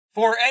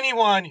For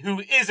anyone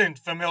who isn't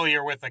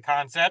familiar with the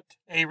concept,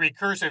 a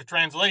recursive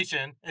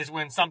translation is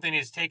when something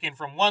is taken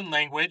from one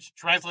language,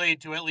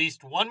 translated to at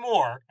least one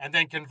more, and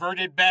then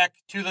converted back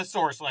to the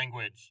source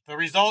language. The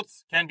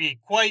results can be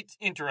quite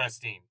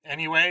interesting.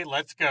 Anyway,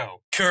 let's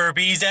go.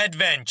 Kirby's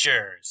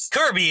Adventures.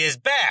 Kirby is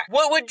back!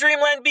 What would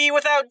Dreamland be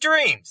without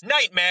dreams?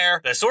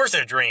 Nightmare! The source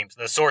of dreams,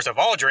 the source of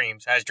all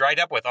dreams, has dried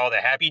up with all the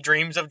happy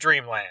dreams of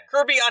Dreamland.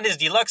 Kirby on his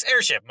deluxe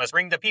airship must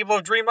bring the people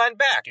of Dreamland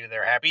back to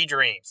their happy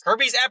dreams.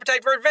 Kirby's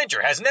appetite for adventure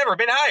has never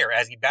been higher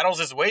as he battles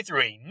his way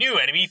through a new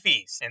enemy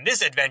feast. In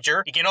this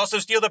adventure, he can also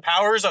steal the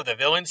powers of the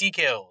villains he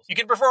kills. You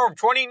can perform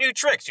 20 new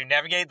tricks to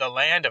navigate the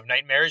land of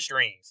nightmarish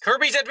dreams.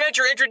 Kirby's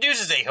Adventure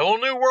introduces a whole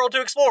new world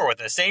to explore with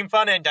the same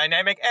fun and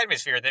dynamic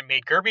atmosphere that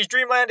made Kirby's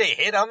Dreamland a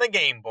hit on the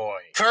Game Boy.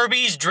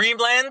 Kirby's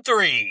Dreamland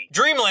 3.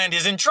 Dreamland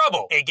is in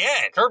trouble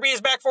again. Kirby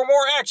is back for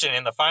more action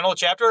in the final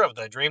chapter of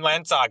the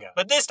Dreamland saga.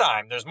 But this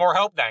time, there's more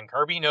help than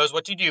Kirby knows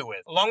what to do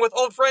with. Along with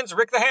old friends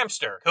Rick the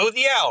Hamster, Code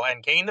the Owl,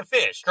 and Kane the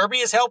Fish, Kirby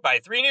is helped by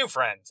 3 new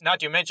friends, not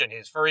to mention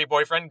his furry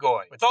boyfriend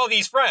Goy. With all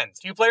these friends,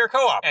 2-player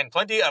co-op, and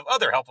plenty of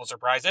other helpful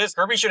surprises,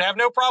 Kirby should have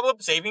no problem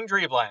saving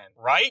Dreamland.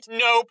 Right?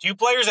 Nope. 2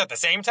 players at the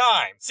same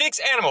time. 6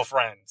 animal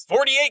friends.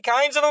 48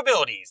 kinds of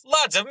abilities.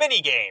 Lots of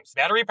mini-games.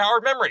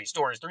 Battery-powered memory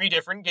stores 3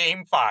 different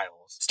game files.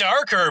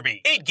 Star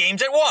Kirby. 8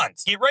 games at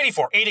once. Get ready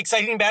for 8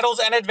 exciting battles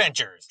and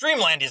adventures.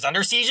 Dreamland is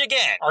under siege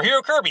again. Our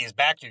hero Kirby is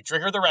back to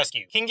trigger the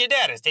rescue. King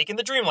Dedad has taken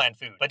the Dreamland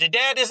food. But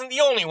Dedad isn't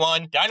the only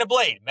one. Dyna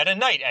Blade, Meta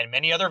Knight, and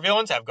many other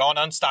villains have gone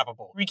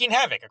unstoppable, wreaking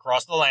havoc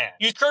across the land.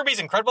 Use Kirby's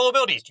incredible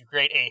abilities to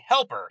create a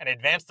helper and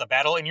advance the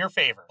battle in your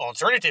favor.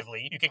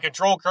 Alternatively, you can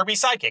control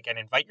Kirby's sidekick and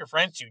invite your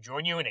friends to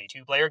join you in a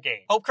 2-player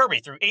game. Help Kirby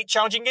through 8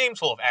 challenging games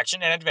full of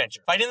action and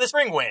adventure. Fight in the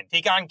Spring Wind,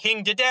 take on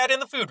King Dedad in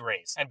the Food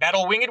Race, and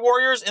battle winged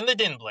warriors in the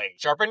Din Blade.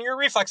 Sharpen your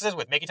reflexes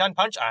with Megaton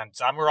Punch on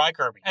Samurai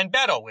Kirby, and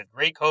battle with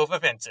Great Cove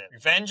Offensive.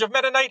 Revenge of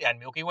Meta Knight and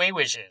Milky Way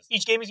Wishes.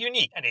 Each game is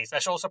unique, and a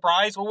special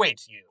surprise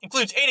awaits you.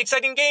 Includes 8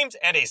 exciting games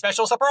and a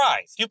special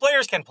surprise. 2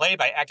 players can play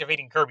by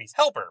activating Kirby's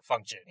Helper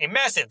function. A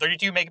massive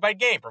 32-megabyte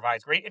game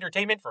provides great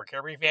entertainment for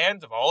Kirby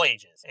fans of all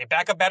ages. A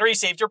backup battery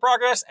saves your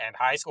progress and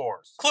high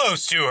scores.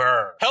 Close to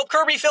her. Help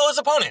Kirby fill his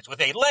opponents with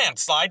a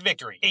landslide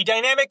victory. A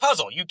dynamic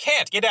puzzle you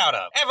can't get out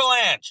of.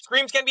 Avalanche!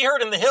 Screams can be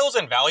heard in the hills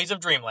and valleys of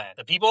Dreamland.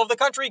 The people of the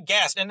country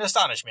gasp in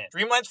astonishment.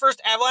 Dreamland's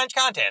first Avalanche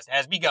contest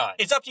has begun.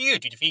 It's up to you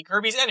to defeat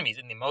Kirby's enemies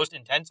in the most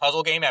intense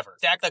puzzle game ever.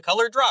 Stack the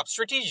colored drops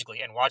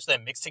strategically and watch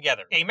them mix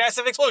together. A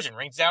massive explosion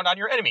rains down on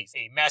your enemies.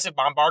 A massive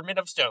bombardment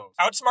of stones.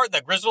 Outsmart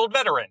the grizzled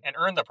veteran and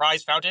earn the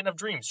prize Fountain of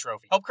Dreams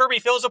trophy. Help Kirby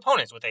fill his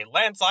opponents with a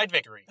landslide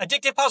victory.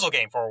 Addictive puzzle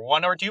game for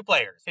 1 or 2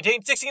 players.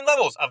 Contains 16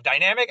 levels of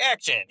dynamic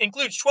action.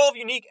 Includes 12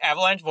 unique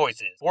Avalanche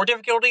voices. 4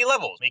 difficulty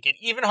levels make it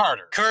even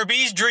harder.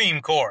 Kirby's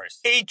Dream Course.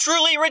 A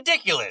truly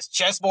ridiculous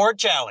chessboard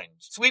challenge.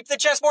 Sweep the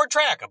chessboard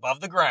track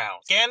above the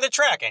ground. Scan the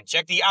track and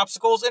check the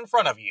obstacles in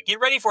front of you. Get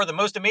ready for the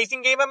most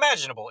amazing game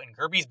imaginable in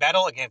Kirby's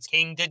battle against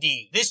King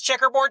Dedede. This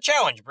checkerboard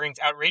challenge brings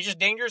outrageous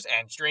dangers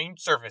and strange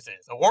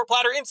surfaces. The warp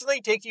ladder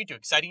instantly takes you to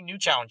exciting new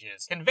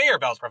challenges. Conveyor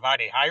belts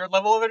provide a higher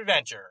level of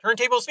adventure.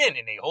 Turntables spin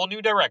in a whole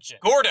new direction.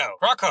 Gordo,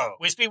 Croco,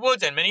 Wispy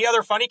Woods, and many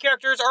other funny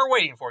characters are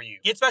waiting for you.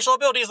 Get special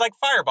abilities like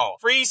Fireball,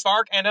 Freeze,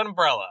 Spark, and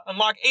Umbrella.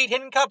 Unlock 8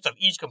 hidden cups of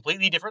each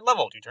completely different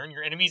level to turn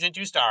your enemies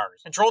into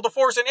stars. Control the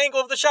force and angle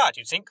of the shot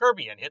to sink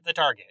Kirby and hit the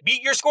target.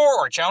 Beat your score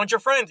or challenge your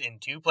friends in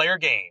 2-player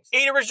games.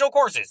 8 original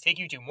courses take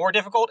you to more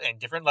difficult and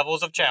different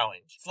levels of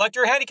challenge. Select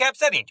your handicap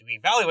setting to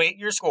evaluate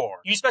your score.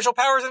 Use special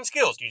powers and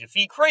skills to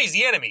defeat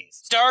crazy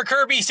enemies. Star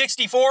Kirby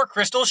 64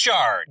 Crystal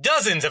Shard.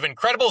 Dozens of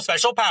incredible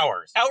special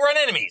powers. Outrun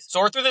enemies,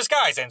 soar through the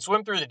skies, and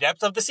swim through the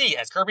depths of the sea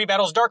as Kirby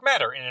battles dark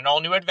matter in an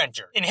all-new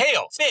adventure.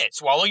 Inhale, spit,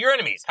 swallow your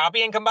enemies,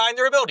 copy and combine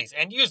their abilities,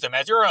 and use them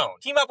as your own.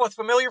 Team up with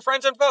familiar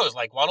friends and foes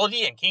like Waddle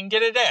Dee and King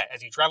Dedede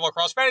as you travel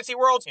across fantasy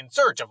worlds in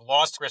search of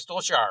lost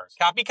crystal shards.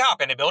 Copy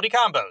cop and ability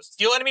combos.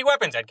 Steal enemy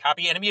weapons and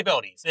copy enemy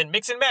abilities. Then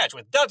mix and match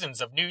with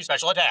dozens of new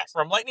special attacks.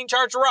 From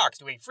lightning-charged rocks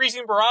to a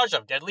freezing barrage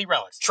of deadly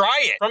relics.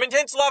 Try it! From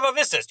intense lava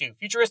vistas to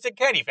futuristic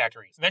candy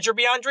factories. Venture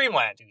beyond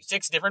Dreamland to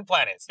 6 different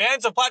planets.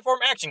 Fans of platform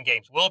action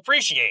games will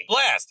appreciate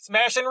Blast,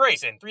 Smash, and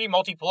Race in 3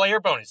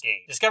 multiplayer bonus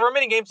games. Discover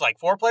minigames like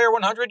 4-player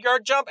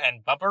 100-yard jump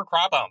and bumper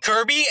crop bump.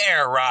 Kirby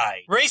Air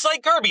Ride. Race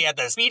like Kirby at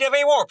the speed of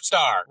a warp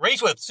star.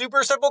 Race with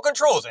super simple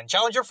controls and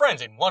challenge your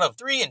friends in one of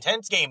 3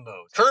 intense game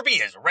modes. Kirby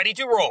is ready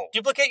to roll.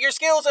 Duplicate your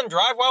skills and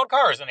drive wild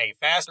cars in a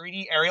fast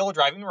 3D aerial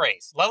driving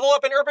race. Level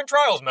up in Urban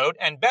Trials mode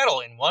and battle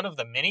in one of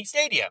the mini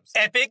stadiums.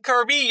 Epic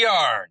Kirby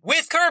Yarn.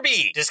 With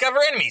Kirby, discover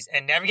enemies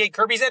and navigate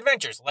Kirby's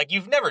adventures like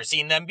you've never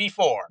seen them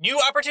before. New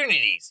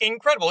opportunities.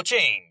 Incredible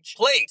change.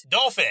 Plate,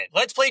 Dolphin,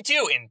 Let's Play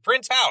 2 in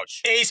Prince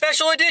Pouch. A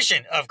special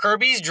edition of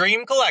Kirby's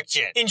Dream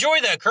Collection. Enjoy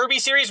the Kirby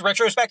series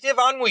retrospective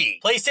on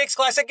Wii. Play 6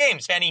 classic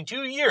games spanning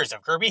 2 years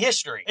of Kirby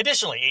history.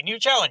 Additionally, a new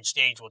challenge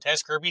stage will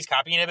test Kirby's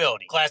copying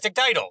ability. Classic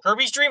titles Cradle,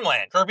 Kirby's Dream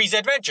Land, Kirby's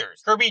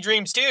Adventures, Kirby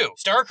Dreams 2,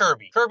 Star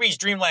Kirby, Kirby's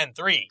Dream Land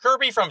 3,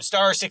 Kirby from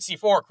Star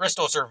 64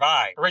 Crystal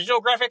Survive.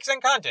 Original graphics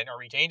and content are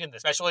retained in the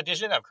special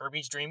edition of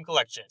Kirby's Dream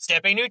Collection.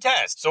 Step a new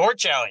test, Sword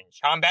Challenge,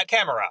 Combat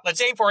Camera.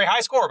 Let's aim for a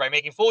high score by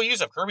making full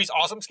use of Kirby's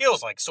awesome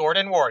skills like Sword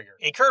and Warrior.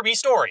 A Kirby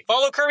story.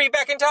 Follow Kirby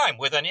back in time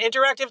with an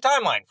interactive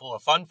timeline full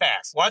of fun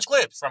facts. Watch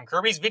clips from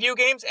Kirby's video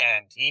games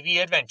and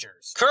TV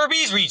adventures.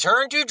 Kirby's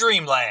Return to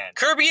Dreamland.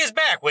 Kirby is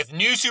back with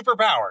new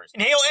superpowers.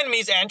 Inhale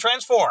enemies and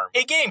transform.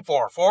 A game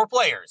for 4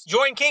 players.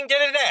 Join King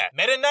Dedede,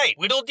 Meta Knight,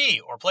 Whittle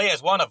D, or play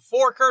as one of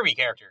 4 Kirby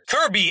characters.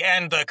 Kirby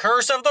and the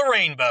Curse of the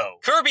Rainbow.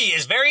 Kirby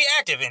is very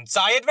active in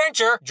Psy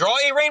Adventure. Draw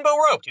a rainbow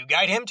rope to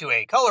guide him to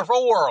a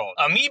colorful world.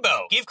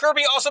 Amiibo. Give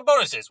Kirby awesome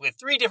bonuses with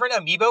 3 different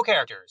Amiibo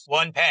characters.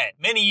 1 pen.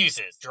 Many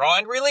uses. Draw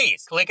and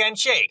release. Click and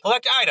shake.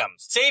 Collect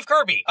items. Save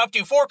Kirby. Up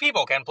to 4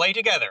 people can play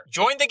together.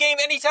 Join the game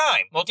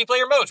anytime.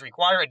 Multiplayer modes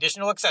require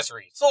additional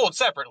accessories. Sold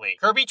separately.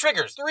 Kirby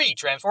triggers 3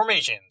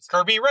 transformations.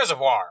 Kirby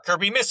Reservoir.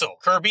 Kirby Missile.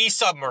 Kirby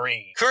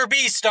Submarine.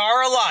 Kirby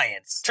Star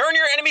Alliance. Turn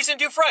your enemies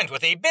into friends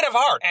with a bit of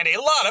heart and a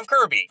lot of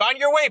Kirby. Find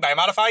your way by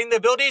modifying the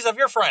abilities of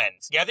your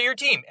friends. Gather your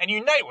team and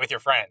unite with your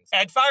friends.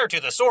 Add fire to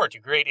the sword to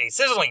create a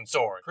sizzling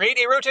sword. Create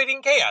a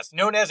rotating chaos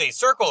known as a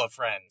circle of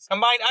friends.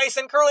 Combine ice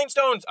and curling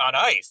stones on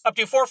ice. Up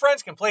to 4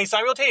 friends can play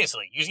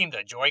simultaneously using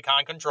the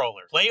Joy-Con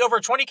controller. Play over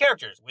 20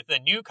 characters with the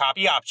new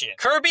copy option.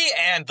 Kirby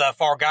and the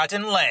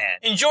Forgotten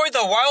Land. Enjoy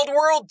the Wild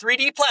World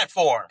 3D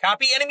platform.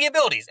 Copy enemy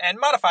abilities and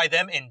modify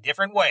them in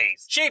different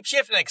ways.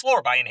 Shapeshift and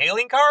explore by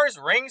inhaling cars,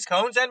 rings,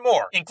 cones, and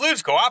more.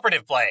 Includes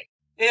cooperative play.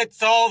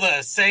 It's all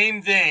the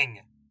same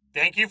thing.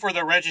 Thank you for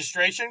the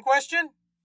registration question.